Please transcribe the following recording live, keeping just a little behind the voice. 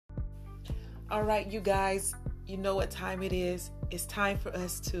All right, you guys, you know what time it is. It's time for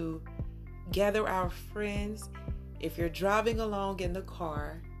us to gather our friends. If you're driving along in the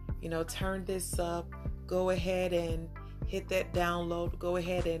car, turn this up. Go ahead and hit that download. Go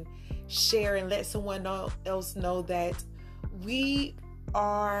ahead and share and let someone else know that we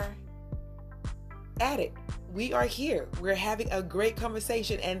are at it. We are here. We're having a great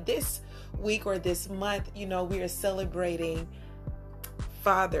conversation. And this week or this month, we are celebrating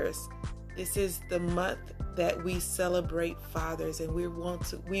fathers. This is the month that we celebrate fathers, and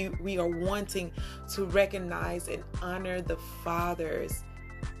we are wanting to recognize and honor the fathers.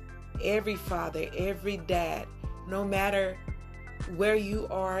 Every father, every dad, no matter where you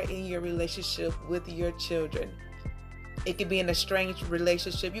are in your relationship with your children. It could be an estranged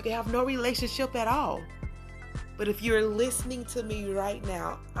relationship. You can have no relationship at all. But if you're listening to me right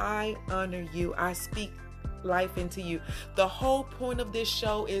now, I honor you. I speak life into you. The whole point of this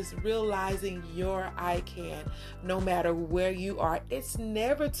show is realizing your I can, no matter where you are. It's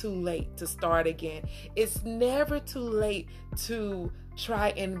never too late to start again. It's never too late to try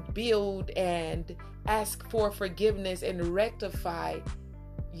and build and ask for forgiveness and rectify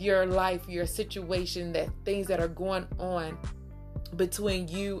your life, your situation, that things that are going on between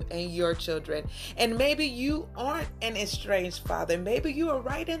you and your children. And maybe you aren't an estranged father. Maybe you are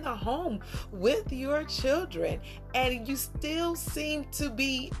right in the home with your children and you still seem to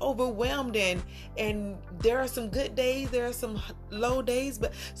be overwhelmed, and there are some good days, there are some low days.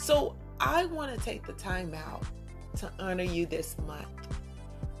 But so I want to take the time out to honor you this month.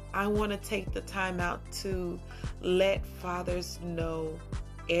 I want to take the time out to let fathers know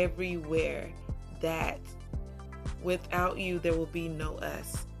everywhere that without you, there will be no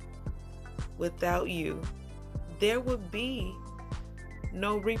us. Without you, there would be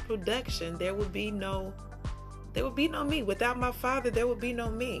no reproduction. There would be no me. Without my father, there would be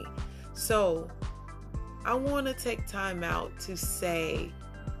no me. So I want to take time out to say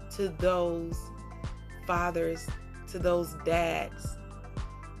to those fathers, to those dads,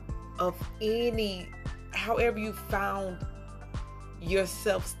 of however you found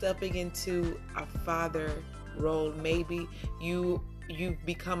yourself stepping into a father role. Maybe you've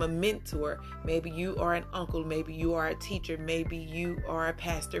become a mentor. Maybe you are an uncle. Maybe you are a teacher. Maybe you are a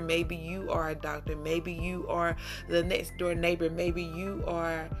pastor. Maybe you are a doctor. Maybe you are the next door neighbor. Maybe you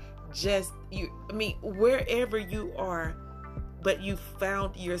are wherever you are, but you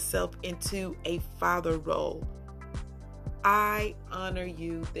found yourself into a father role. I honor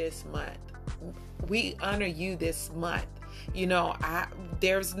you this month. We honor you this month.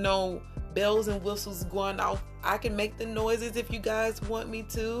 There's no bells and whistles going off. I can make the noises if you guys want me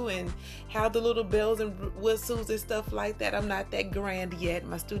to, and have the little bells and whistles and stuff like that. I'm not that grand yet.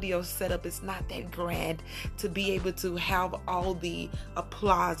 My studio setup is not that grand to be able to have all the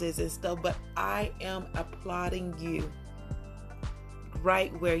applauses and stuff, but I am applauding you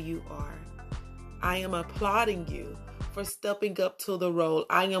right where you are. I am applauding you for stepping up to the role.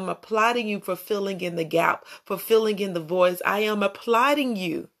 I am applauding you for filling in the gap, for filling in the voice. I am applauding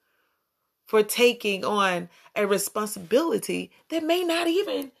you for taking on a responsibility that may not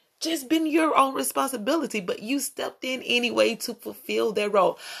even just been your own responsibility, but you stepped in anyway to fulfill their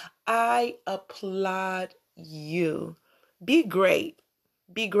role. I applaud you. Be great.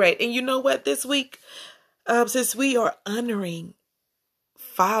 Be great. And you know what? This week, since we are honoring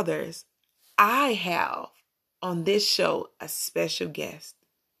fathers, I have on this show a special guest.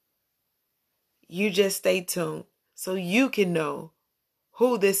 You just stay tuned so you can know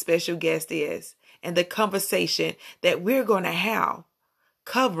who this special guest is and the conversation that we're going to have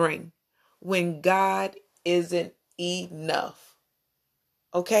covering when God isn't enough.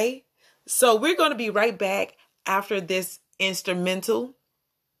 Okay? So we're going to be right back after this instrumental.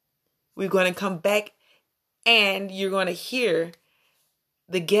 We're going to come back and you're going to hear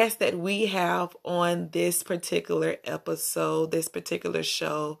the guest that we have on this particular episode, this particular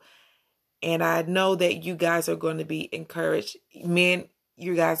show. And I know that you guys are going to be encouraged. Men,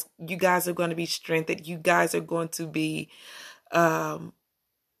 you guys are going to be strengthened. You guys are going to be, you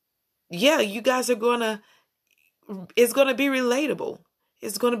guys are going to, it's going to be relatable.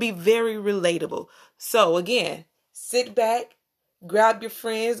 It's going to be very relatable. So again, sit back, grab your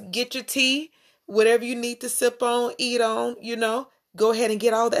friends, get your tea, whatever you need to sip on, eat on, go ahead and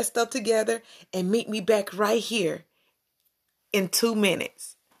get all that stuff together and meet me back right here in 2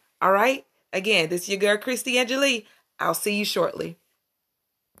 minutes. All right? Again, this is your girl, Christy Angelie. I'll see you shortly.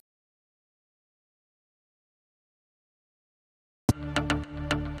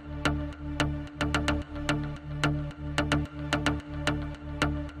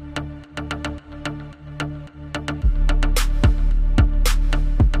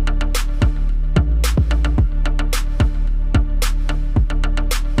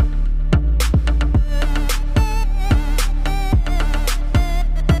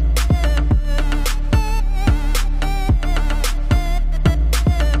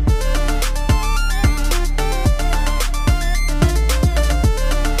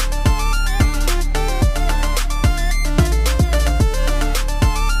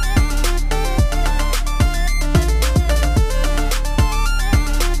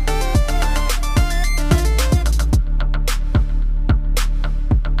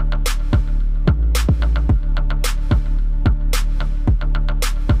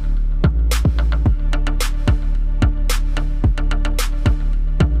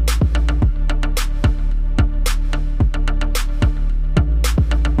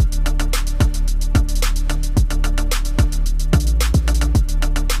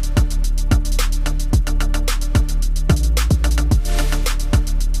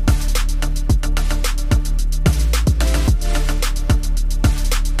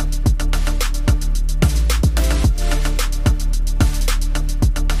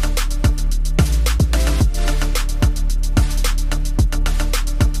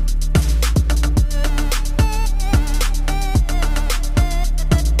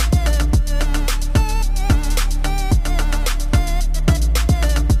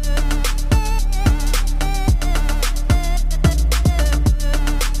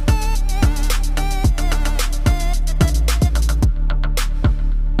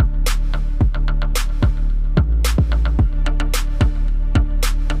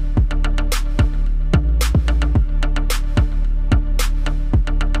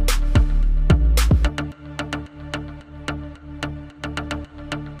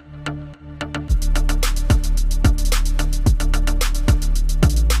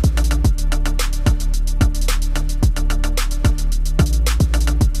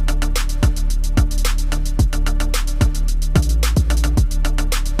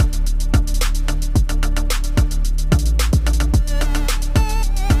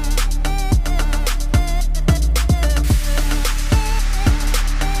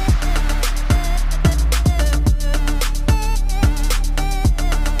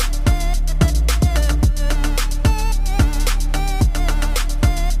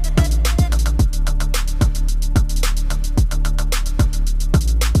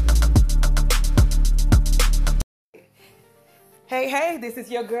 Hey, this is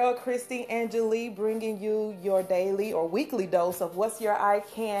your girl, Christy Angeli, bringing you your daily or weekly dose of what's your I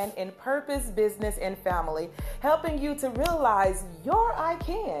can in purpose, business, and family, helping you to realize your I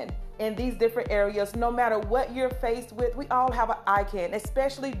can in these different areas. No matter what you're faced with, we all have an I can,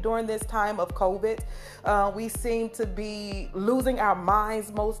 especially during this time of COVID. We seem to be losing our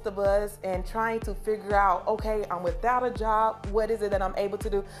minds, most of us, and trying to figure out, okay, I'm without a job. What is it that I'm able to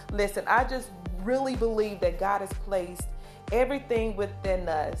do? Listen, I just really believe that God has placed everything within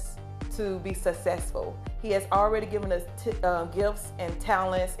us to be successful. He has already given us gifts and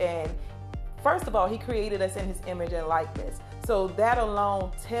talents, and first of all, He created us in His image and likeness. So that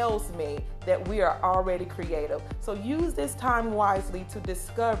alone tells me that we are already creative. So use this time wisely to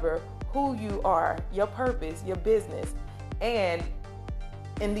discover who you are, your purpose, your business, and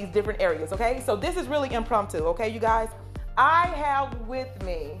in these different areas, okay? So this is really impromptu, okay, you guys? I have with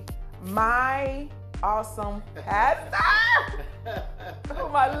me my awesome pastor,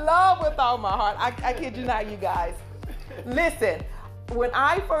 whom I love with all my heart. I kid you not, you guys. Listen, when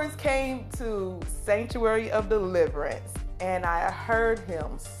I first came to Sanctuary of Deliverance and I heard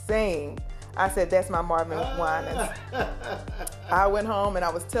him sing, I said, that's my Marvin Winans. I went home and I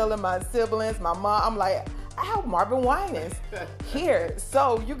was telling my siblings, my mom, I'm like, I have Marvin Winans here.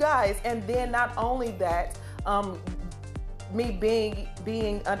 So you guys, and then not only that, me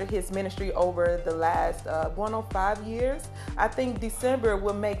being under his ministry over the last 105 years, I think December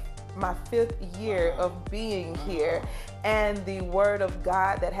will make my 5th year of being here, and the word of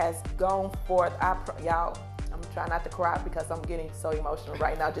God that has gone forth. Y'all, I'm trying not to cry because I'm getting so emotional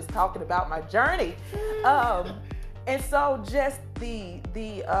right now just talking about my journey. And so just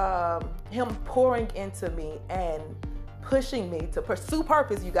him pouring into me and pushing me to pursue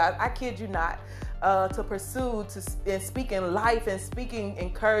purpose, you guys, I kid you not. To pursue, and speaking life and speaking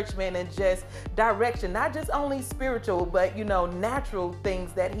encouragement and just direction, not just only spiritual, but, natural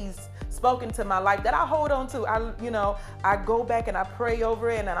things that He's spoken to my life that I hold on to. I go back and I pray over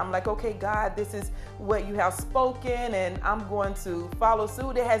it and I'm like, okay, God, this is what you have spoken and I'm going to follow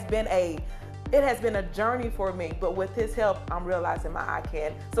suit. It has been a journey for me, but with His help, I'm realizing my I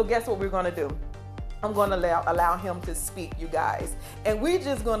can. So guess what we're going to do? I'm going to allow him to speak, you guys. And we're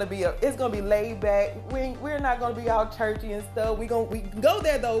just going to be, it's going to be laid back. We're not going to be all churchy and stuff. We can go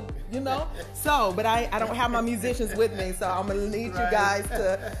there though, So, but I don't have my musicians with me, so I'm going to need you guys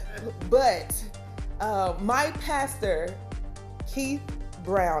to, but my pastor,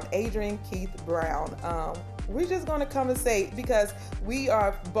 Adrian Keith Brown, we're just going to come and say, because we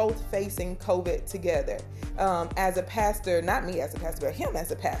are both facing COVID together. As a pastor, not me as a pastor, but him as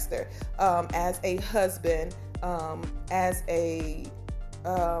a pastor, as a husband, as a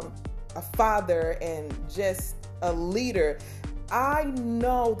father, and just a leader, I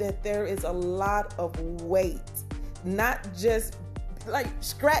know that there is a lot of weight, not just like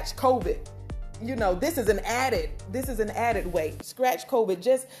scratch COVID. This is an added weight. Scratch COVID.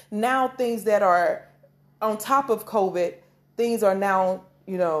 Just now things that are on top of COVID, things are now,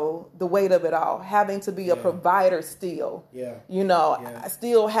 the weight of it all, having to be a provider still,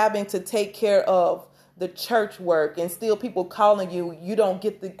 still having to take care of the church work and still people calling you, you don't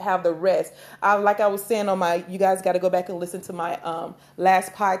get to have the rest. Like I was saying you guys got to go back and listen to my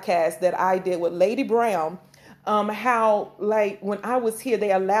last podcast that I did with Lady Brown, how like when I was here,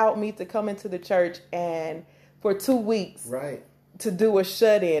 they allowed me to come into the church and for 2 weeks. Right. To do a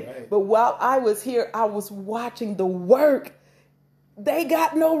shut-in. Right. But while I was here, I was watching the work. They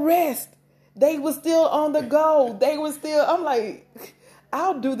got no rest. They were still on the go. I'm like,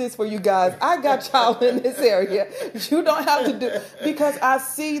 I'll do this for you guys. I got y'all in this area. You don't have to do, because I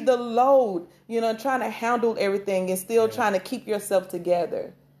see the load, trying to handle everything and still trying to keep yourself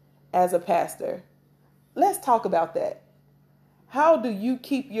together as a pastor. Let's talk about that. How do you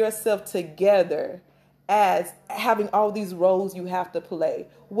keep yourself together as having all these roles you have to play?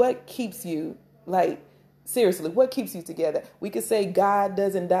 What keeps you, seriously, what keeps you together? We could say God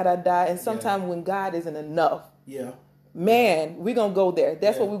doesn't and sometimes when God isn't enough. Yeah. Man, we're going to go there.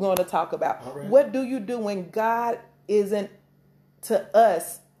 That's what we're going to talk about. Right. What do you do when God isn't, to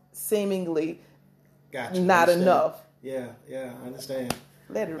us, seemingly not enough? Yeah, I understand.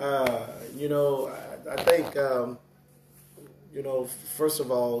 Let it. I think... first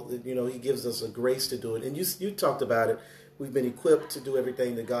of all, He gives us a grace to do it. And you talked about it. We've been equipped to do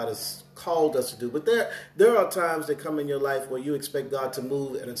everything that God has called us to do. But there are times that come in your life where you expect God to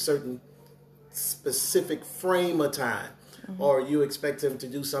move at a certain specific frame of time. Mm-hmm. Or you expect Him to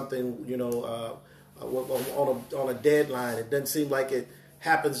do something, on a deadline. It doesn't seem like it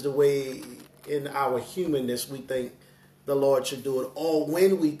happens the way in our humanness we think the Lord should do it, or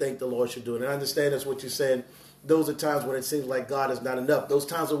when we think the Lord should do it. And I understand that's what you're saying. those are times when it seems like God is not enough. Those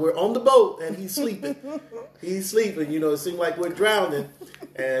times when we're on the boat and he's sleeping. He's sleeping, it seems like we're drowning.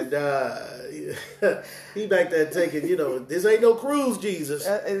 And he back there taking, this ain't no cruise, Jesus.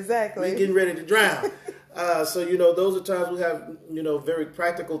 Exactly. We're getting ready to drown. So, those are times we have, very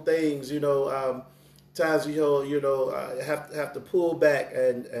practical things, times, have to pull back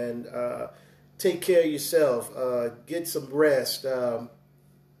and take care of yourself, get some rest.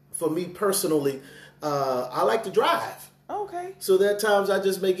 For me personally, I like to drive. Okay. So there are times I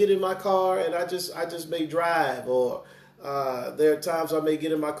just may get in my car and I just may drive, or there are times I may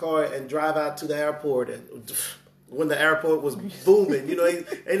get in my car and drive out to the airport. And when the airport was booming,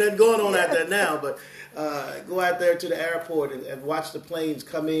 ain't nothing going on out there now, but go out there to the airport and watch the planes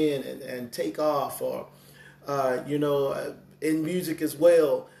come in and take off, or in music as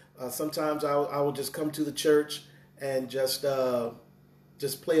well. Sometimes I will just come to the church and just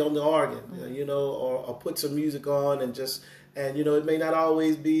play on the organ, or put some music on and it may not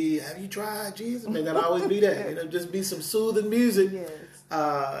always be, have you tried Jesus? It may not always be that, just be some soothing music. Yes.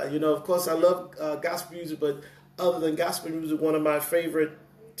 Of course I love gospel music, but other than gospel music, one of my favorite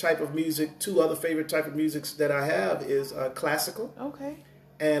type of music, two other favorite type of musics that I have is classical. Okay.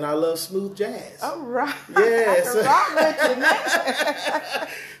 And I love smooth jazz. All right. Yes. Yeah.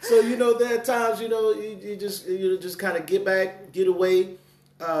 So, there are times, you just kind of get back, get away.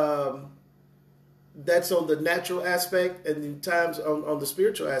 That's on the natural aspect, and then times on the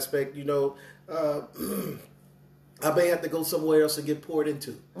spiritual aspect, I may have to go somewhere else and get poured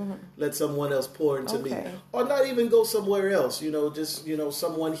into. Mm-hmm. Let someone else pour into me. Or not even go somewhere else, just,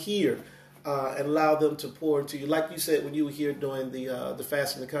 someone here, and allow them to pour into you. Like you said, when you were here doing the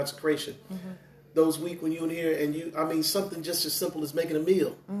fast and the consecration, mm-hmm. those weeks when you were here and something just as simple as making a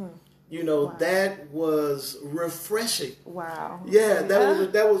meal. Mm-hmm. Wow. That was refreshing. Wow. Yeah,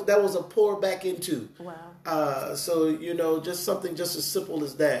 that was a pour back into. Wow. So just something just as simple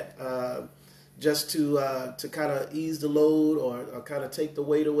as that, just to kind of ease the load or kind of take the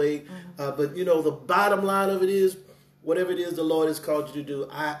weight away. Mm-hmm. But the bottom line of it is, whatever it is the Lord has called you to do,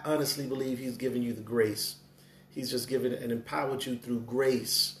 I honestly believe He's given you the grace. He's just given and empowered you through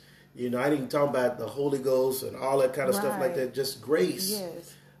grace. I didn't talk about the Holy Ghost and all that kind of stuff like that. Just grace.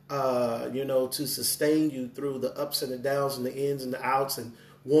 Yes. To sustain you through the ups and the downs and the ins and the outs, and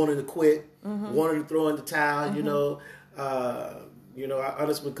wanting to quit, mm-hmm. wanting to throw in the towel, mm-hmm. I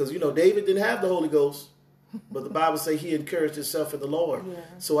honestly, because, David didn't have the Holy Ghost, but the Bible says he encouraged himself in the Lord. Yeah.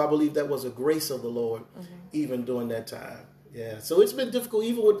 So I believe that was a grace of the Lord, mm-hmm. even during that time. Yeah. So it's been difficult,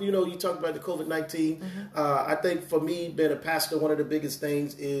 even with, you talked about the COVID-19. Mm-hmm. I think for me, being a pastor, one of the biggest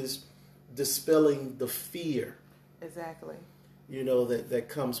things is dispelling the fear. Exactly. That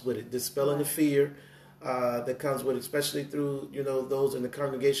comes with it, dispelling the fear that comes with it, especially through, those in the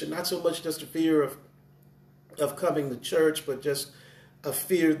congregation. Not so much just a fear of coming to church, but just a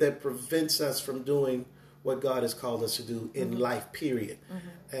fear that prevents us from doing what God has called us to do in mm-hmm. life, period.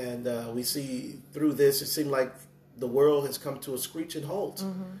 Mm-hmm. And we see through this, it seems like the world has come to a screeching halt.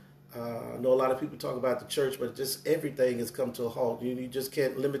 Mm-hmm. I know a lot of people talk about the church, but just everything has come to a halt. You just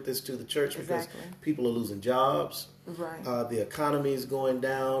can't limit this to the church because people are losing jobs. Right. The economy is going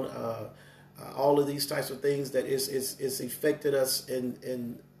down. All of these types of things that it's affected us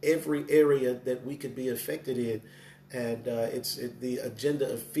in every area that we could be affected in, and the agenda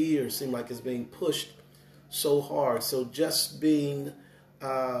of fear seems like it's being pushed so hard. So just being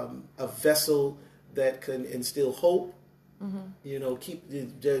a vessel that can instill hope. Mm-hmm. Keep,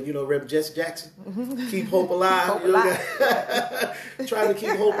 Rev. Jesse Jackson, mm-hmm. keep hope alive. Hope alive. Trying to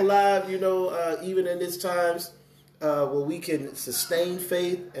keep hope alive, even in these times where we can sustain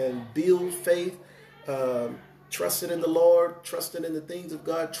faith and build faith, trusting in the Lord, trusting in the things of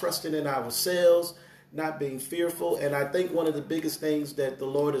God, trusting in ourselves, not being fearful. And I think one of the biggest things that the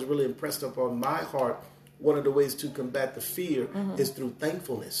Lord has really impressed upon my heart, one of the ways to combat the fear mm-hmm. is through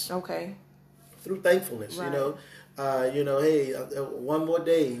thankfulness. Okay. Through thankfulness, right. Hey, one more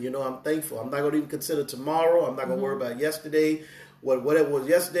day, I'm thankful. I'm not going to even consider tomorrow. I'm not going to worry about yesterday. Whatever was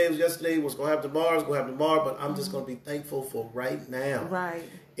yesterday was yesterday. What's going to happen tomorrow is going to happen tomorrow. But I'm just going to be thankful for right now. Right.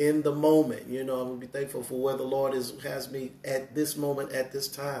 In the moment, I'm going to be thankful for where the Lord has me at this moment, at this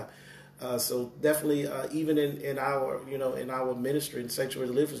time. So definitely, even in our, in our ministry in Sanctuary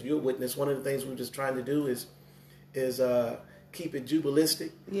Deliverance, you're a witness. One of the things we're just trying to do is keep it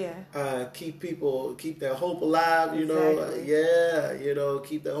jubilistic. Yeah. Keep their hope alive, keep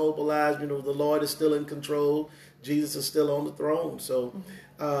their hope alive. The Lord is still in control. Jesus is still on the throne. So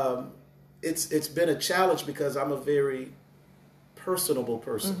it's been a challenge because I'm a very personable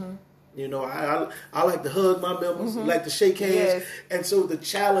person. Mm-hmm. You know, I like to hug my members, like to shake hands, Yes. and so the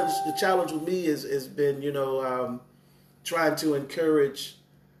challenge with me has been, you know, trying to encourage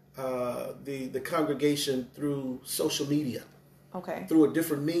the congregation through social media, Okay. through a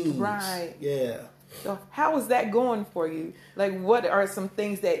different means. Right. Yeah. So how is that going for you? Like, what are some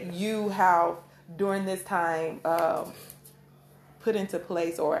things that you have during this time put into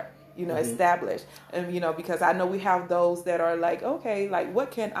place or, you know, established? And, you know, because I know we have those that are like, okay, like,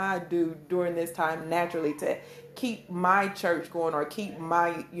 what can I do during this time naturally to keep my church going or keep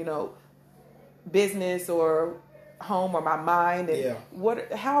my, you know, business or home or my mind? And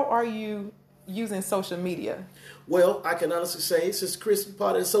how are you using social media? Well, I can honestly say, since Chris is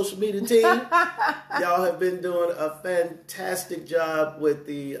part of the social media team, y'all have been doing a fantastic job with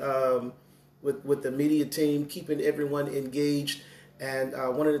the with the media team, keeping everyone engaged. And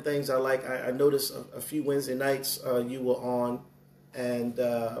one of the things I like, I noticed a few Wednesday nights you were on and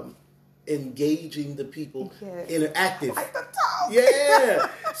engaging the people, interactive. Like the talk. Yeah.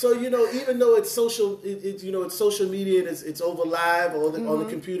 So, you know, even though it's social, it's social media and it's over live or on the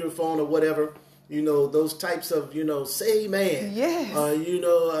computer, phone, or whatever. You know, those types of, you know, say amen. Yes. You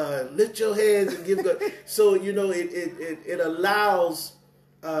know, lift your hands and give God. So, you know, it allows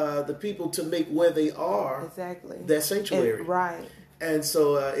the people to make where they are their sanctuary. Right. And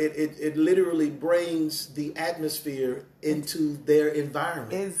so it literally brings the atmosphere into their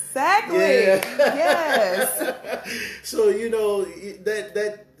environment. Exactly. Yeah. Yes. So, you know,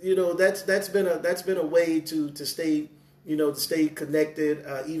 that's been a way to stay, you know, to stay connected,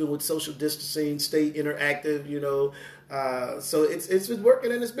 even with social distancing, stay interactive, you know. So it's been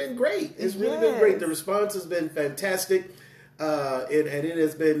working and it's been great. It's really been great. The response has been fantastic. And it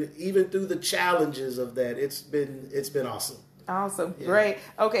has been, even through the challenges of that, it's been awesome. Awesome. Yeah. Great.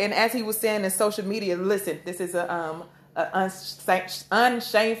 Okay. And as he was saying in social media, listen, this is a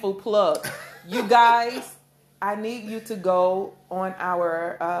unshameful plug. You guys, I need you to go on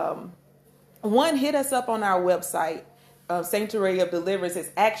our, hit us up on our website. Sanctuary of Deliverance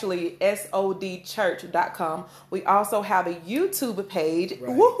is actually sodchurch.com. We also have a YouTube page.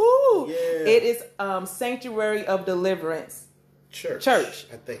 Right. Woohoo! Yeah. It is Sanctuary of Deliverance Church. I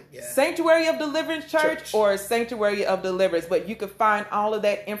think. Yeah. Sanctuary of Deliverance Church or Sanctuary of Deliverance. But you can find all of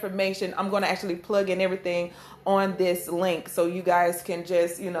that information. I'm going to actually plug in everything on this link so you guys can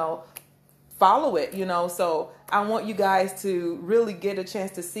just, you know, follow it, you know. So I want you guys to really get a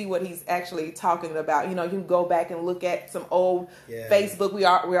chance to see what he's actually talking about. You know, you can go back and look at some old Facebook.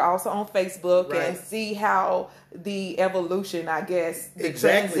 We're also on Facebook and see how the evolution, I guess, the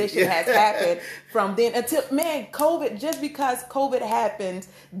transition has happened from then until, man, COVID. Just because COVID happens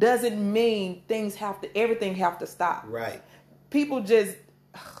doesn't mean everything have to stop. Right. People just,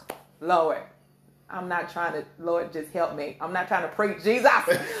 Lord. I'm not trying to, Lord, just help me. I'm not trying to preach Jesus.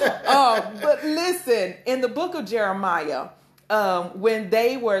 But listen, in the book of Jeremiah, when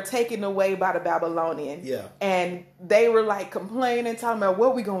they were taken away by the Babylonians, and they were like complaining, talking about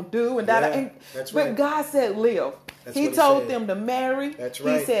what we going to do. And but God said, live. He told them to marry. That's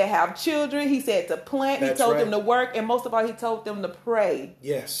right. He said, have children. He said to plant. He told them to work. And most of all, he told them to pray.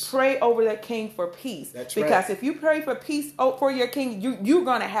 Yes. Pray over their king for peace. That's right. Because if you pray for peace for your king, you're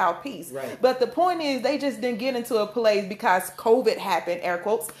going to have peace. Right. But the point is, they just didn't get into a place because COVID happened, air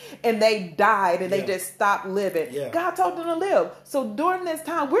quotes, and they died and they just stopped living. Yeah. God told them to live. So during this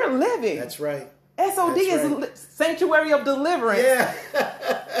time, we're living. That's right. SOD is Sanctuary of Deliverance. Yeah.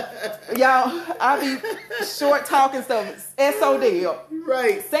 Y'all, I be short talking stuff. SOD.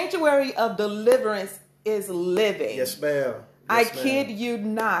 Right. Sanctuary of Deliverance is living. Yes, ma'am. I kid you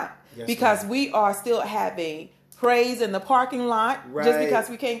not. Yes, because we are still having praise in the parking lot. Right. Just because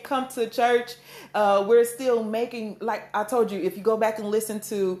we can't come to church. We're still making, like I told you, if you go back and listen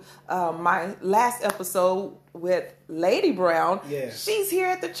to my last episode with Lady Brown, she's here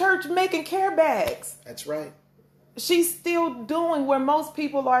at the church making care bags. That's right. She's still doing where most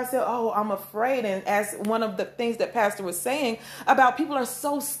people are saying, oh, I'm afraid. And as one of the things that Pastor was saying about people are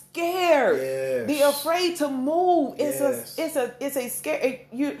so scared. Yes. They're afraid to move. It's a scare.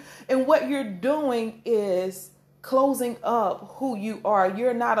 And what you're doing is closing up who you are.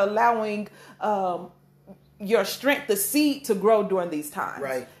 You're not allowing your strength, the seed, to grow during these times.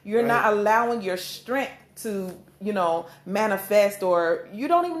 Right. You're not allowing your strength to, manifest, or you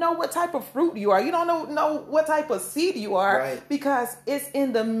don't even know what type of fruit you are. You don't know what type of seed you are, because it's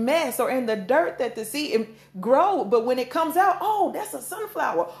in the mess or in the dirt that the seed grow. But when it comes out, oh, that's a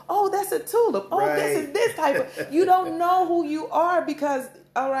sunflower. Oh, that's a tulip. Oh, this is this type of. You don't know who you are because,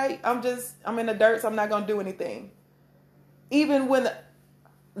 all right, I'm in the dirt, so I'm not going to do anything. Even when,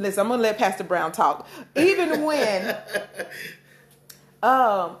 listen, I'm going to let Pastor Brown talk. Even when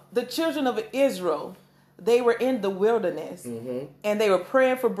The children of Israel, they were in the wilderness and they were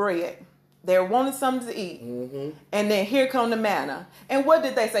praying for bread. They were wanting something to eat. And then here come the manna. And what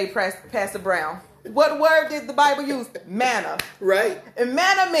did they say, Pastor Brown? What word did the Bible use? Manna. Right. And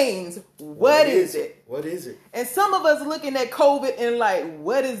manna means, what is it? What is it? And some of us looking at COVID and like,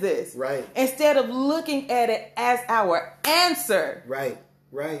 what is this? Right. Instead of looking at it as our answer. Right.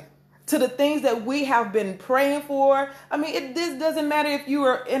 To the things that we have been praying for. I mean, this doesn't matter if you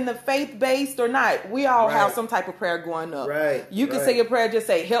are in the faith-based or not. We all have some type of prayer going up. Right. You can say a prayer, just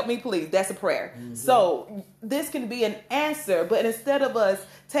say, help me please. That's a prayer. So this can be an answer. But instead of us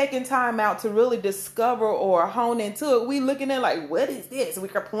taking time out to really discover or hone into it, we looking at like, what is this? We're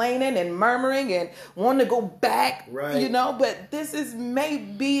complaining and murmuring and wanting to go back. Right. But this is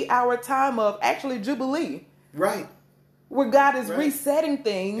maybe our time of actually Jubilee. Right. Where God is resetting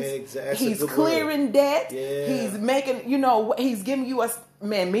things. Exactly. He's clearing debt. Yeah. He's making, he's giving you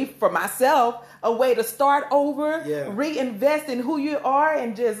for myself, a way to start over, reinvest in who you are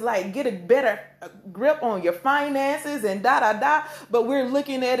and just like get a better grip on your finances and But we're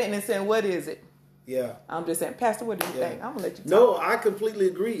looking at it and saying, what is it? Yeah. I'm just saying, Pastor, what do you think? I'm going to let you talk. No, I completely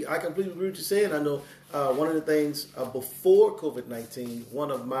agree. I completely agree with what you're saying. I know one of the things before COVID-19,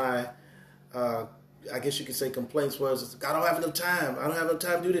 one of my I guess you could say complaints was, I don't have enough time. I don't have enough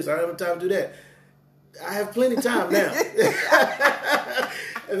time to do this. I don't have enough time to do that. I have plenty of time now.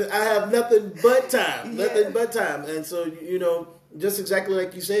 I have nothing but time. Nothing but time. And so, just exactly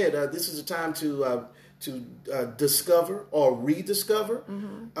like you said, this is a time to discover or rediscover.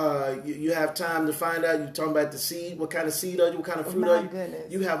 You have time to find out. You're talking about the seed. What kind of seed are you? What kind of fruit are you?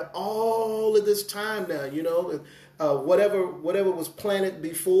 Goodness. You have all of this time now, whatever was planted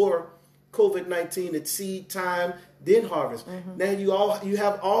before COVID-19, it's seed time, then harvest. Now you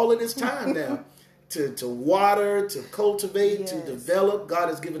have all of this time now to water, to cultivate, to develop. God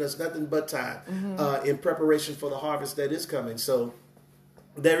has given us nothing but time in preparation for the harvest that is coming. So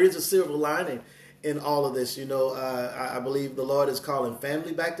there is a silver lining in all of this. I believe the Lord is calling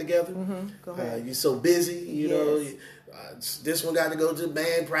family back together. Go ahead. You're so busy, this one got to go to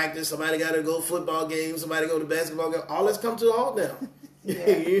band practice. Somebody got to go football games. Somebody go to basketball game. All that's come to a halt now.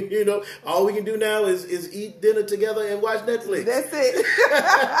 All we can do now is eat dinner together and watch Netflix. That's it.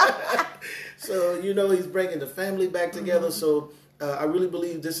 So, he's bringing the family back together. So I really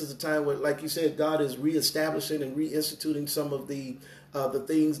believe this is a time where, like you said, God is reestablishing and reinstituting some of the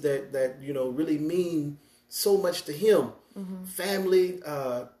things that really mean so much to him. Family,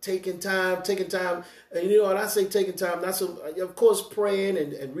 taking time. And when I say taking time, not so, of course, praying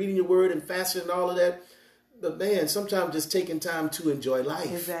and reading your word and fasting and all of that. But man, sometimes just taking time to enjoy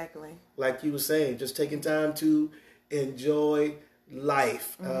life. Exactly. Like you were saying, just taking time to enjoy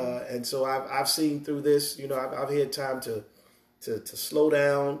life. And so I've seen through this, I've had time to slow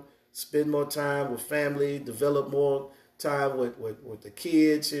down, spend more time with family, develop more time with the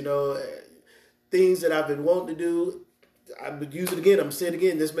kids, things that I've been wanting to do. I would use it again. I'm going to say it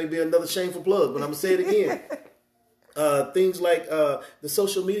again. This may be another shameful plug, but I'm going to say it again. Things like the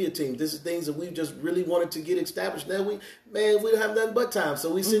social media team. This is things that we've just really wanted to get established. Now we don't have nothing but time.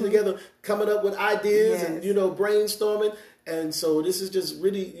 So we sit together coming up with ideas and, brainstorming. And so this is just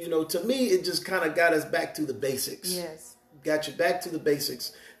really, to me, it just kind of got us back to the basics. Yes. Got you back to the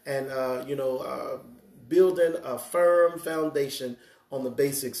basics and, building a firm foundation on the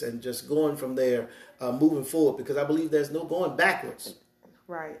basics and just going from there, moving forward, because I believe there's no going backwards.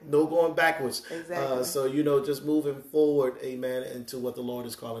 Right. No going backwards. Exactly. So, just moving forward, amen, into what the Lord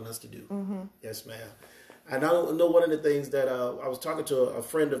is calling us to do. Yes, ma'am. And I know one of the things that I was talking to a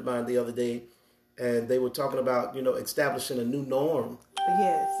friend of mine the other day, and they were talking about, establishing a new norm.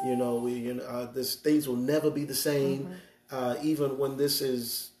 Yes. Things will never be the same, even when this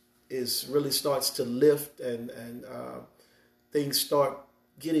is really starts to lift and things start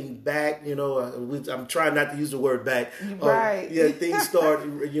getting back, I'm trying not to use the word back. Right. Things start,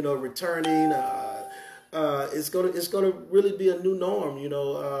 returning. It's gonna really be a new norm,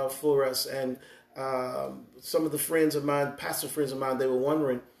 for us. And some of the friends of mine, pastor friends of mine, they were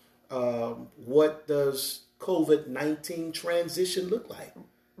wondering, what does COVID-19 transition look like?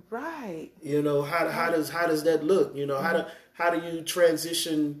 Right. How does that look? How do you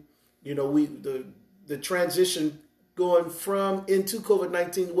transition? The transition going from into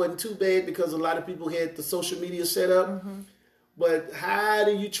COVID-19 wasn't too bad because a lot of people had the social media set up. But how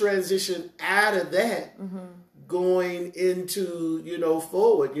do you transition out of that going into,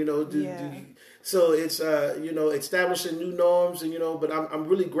 forward, so it's, establishing new norms and, but I'm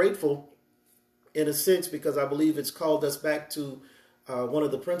really grateful in a sense because I believe it's called us back to one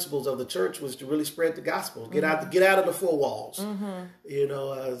of the principles of the church was to really spread the gospel, get out of the four walls. You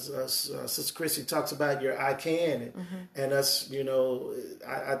know, as Sister Christy talks about your I can, and us, you know,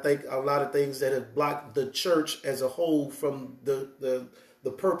 I think a lot of things that have blocked the church as a whole from the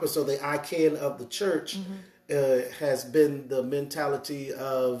purpose of the I can of the church has been the mentality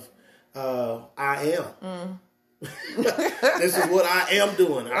of I am. This is what I am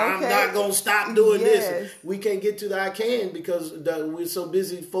doing. Okay. I'm not going to stop doing this. We can't get to the I can because we're so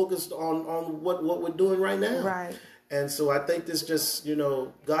busy focused on what we're doing right now. Right. And so I think this just, you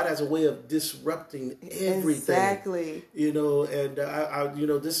know, God has a way of disrupting everything. Exactly. You know, and I you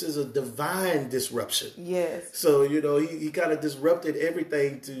know, this is a divine disruption. Yes. So, you know, he kind of disrupted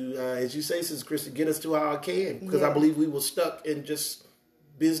everything to, as you say, Sister Christy, get us to our I can. Because I believe we were stuck in just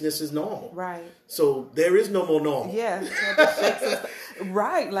business as normal. Right. So there is no more normal. Yeah.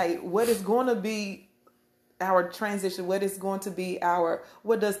 Right. Like what is going to be our transition? What is going to be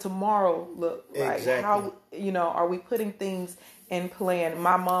what does tomorrow look like? Exactly. How, you know, are we putting things in plan?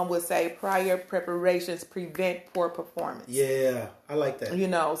 My mom would say prior preparations prevent poor performance. Yeah. I like that. You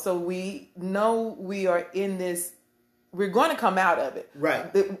know, so we know we are in this. We're going to come out of it.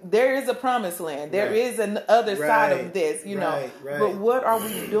 Right. There is a promised land. There is an other side of this, you know. Right. But what are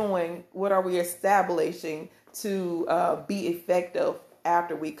we doing? What are we establishing to be effective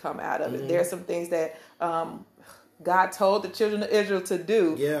after we come out of it? There are some things that God told the children of Israel to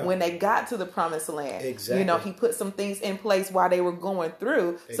do when they got to the promised land. Exactly. You know, he put some things in place while they were going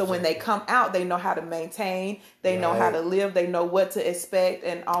through. Exactly. So when they come out, they know how to maintain, they know how to live, they know what to expect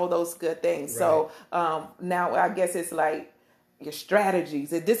and all those good things. Right. So now I guess it's like your strategies.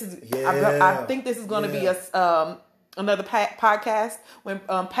 This is, I think this is going to be another podcast when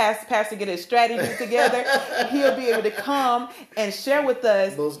Pastor get his strategies together. He'll be able to come and share with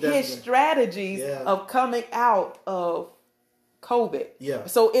us his strategies of coming out of COVID. Yeah.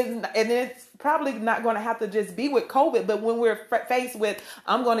 So it's probably not going to have to just be with COVID, but when we're faced with,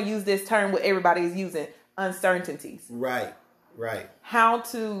 I'm going to use this term what everybody is using, uncertainties. Right. Right. How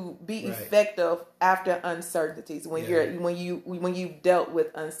to be effective after uncertainties when you've dealt with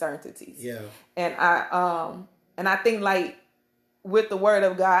uncertainties. Yeah. And I think like with the word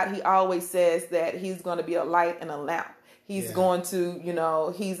of God, he always says that he's going to be a light and a lamp. He's going to, you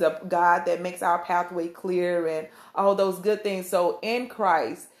know, he's a God that makes our pathway clear and all those good things. So in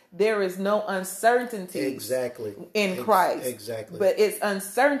Christ, there is no uncertainty in Christ. Exactly. But it's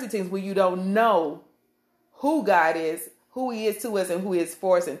uncertainties when you don't know who God is, who he is to us and who he is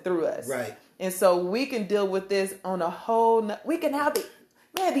for us and through us. Right. And so we can deal with this on a whole, we can have the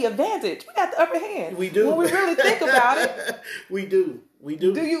advantage. We got the upper hand. We do. When we really think about it. We do.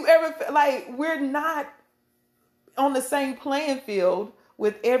 Do you ever feel like we're not on the same playing field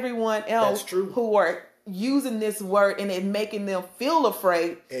with everyone else who are using this word and it making them feel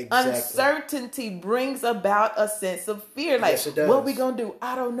afraid? Exactly. Uncertainty brings about a sense of fear. Like, yes, it does. What are we going to do?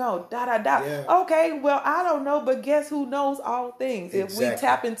 I don't know. Yeah. Okay, well, I don't know, but guess who knows all things? Exactly. If we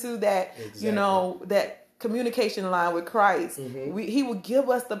tap into that, you know, that communication line with Christ, he will give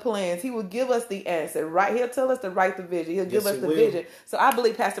us the plans. He will give us the answer, right? He'll tell us to write the vision. He'll give us the vision. So I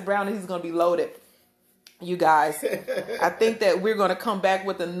believe Pastor Brown, he's going to be loaded. You guys, I think that we're going to come back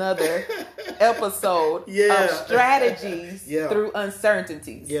with another episode of strategies through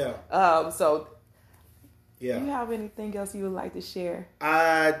uncertainties. Yeah. Do you have anything else you would like to share?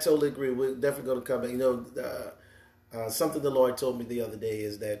 I totally agree. We're definitely going to come back. You know, something the Lord told me the other day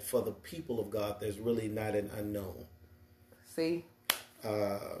is that for the people of God, there's really not an unknown. See?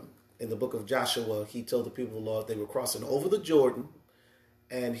 In the book of Joshua, he told the people of the Lord they were crossing over the Jordan,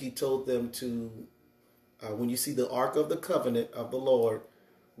 and he told them to, when you see the Ark of the Covenant of the Lord,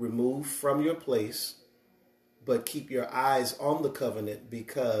 remove from your place, but keep your eyes on the covenant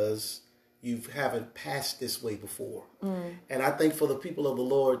because you haven't passed this way before. And I think for the people of the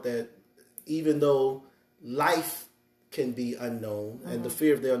Lord that even though life can be unknown and the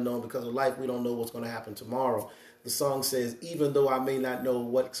fear of the unknown, because of life, we don't know what's going to happen tomorrow. The song says, even though I may not know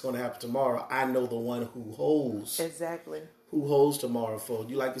what's going to happen tomorrow, I know the one who holds. Exactly. Who holds tomorrow for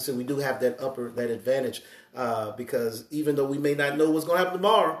you. Like you said, we do have that advantage because even though we may not know what's going to happen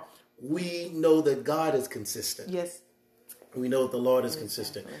tomorrow, we know that God is consistent. Yes. We know that the Lord is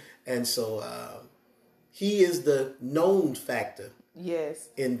consistent. And so he is the known factor. Yes.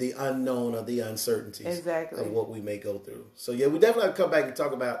 In the unknown or the uncertainties of what we may go through. So we definitely have to come back and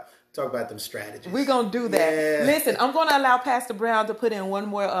talk about them strategies. We're going to do that. Yeah. Listen, I'm going to allow Pastor Brown to put in one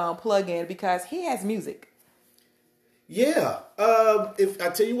more plug in because he has music. Yeah. If I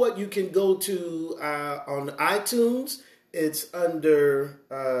tell you what, you can go to on iTunes. It's under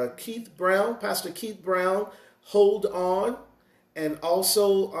Keith Brown, Pastor Keith Brown, Hold On. and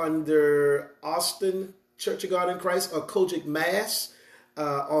also under Austin Church of God in Christ, or Kojic Mass.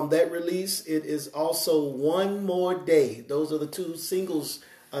 On that release, it is also One More Day. Those are the two singles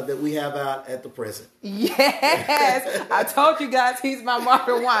that we have out at the present. Yes, I told you guys he's my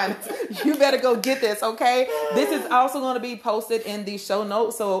Marvin Winans. You better go get this, okay? This is also going to be posted in the show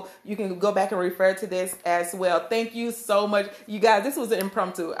notes, so you can go back and refer to this as well. Thank you so much, you guys. This was an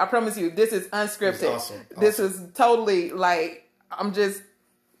impromptu. I promise you, this is unscripted. Awesome. This is totally like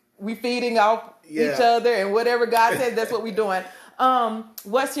we feeding off each other, and whatever God says, that's what we're doing.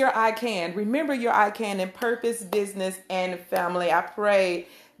 What's your I can? Remember your I can in purpose, business, and family. I pray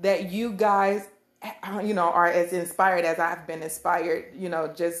that you guys, are as inspired as I've been inspired,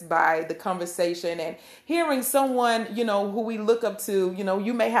 just by the conversation and hearing someone, who we look up to.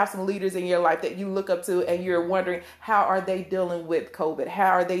 You may have some leaders in your life that you look up to, and you're wondering, how are they dealing with COVID?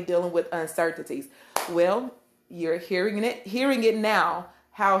 How are they dealing with uncertainties? Well, you're hearing it now,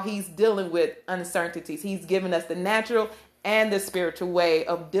 how he's dealing with uncertainties. He's given us the natural and the spiritual way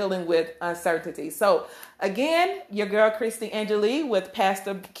of dealing with uncertainty. So again, your girl Christy Angeli with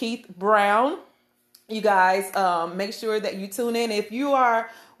Pastor Keith Brown. You guys, make sure that you tune in. If you are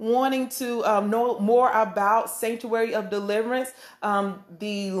wanting to know more about Sanctuary of Deliverance,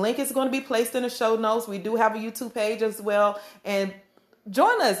 the link is going to be placed in the show notes. We do have a YouTube page as well. And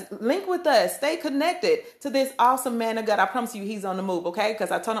join us, link with us, stay connected to this awesome man of God. I promise you he's on the move, okay? Because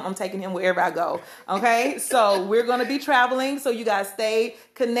I told him I'm taking him wherever I go, okay? So we're going to be traveling, so you guys stay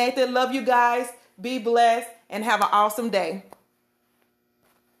connected. Love you guys. Be blessed and have an awesome day.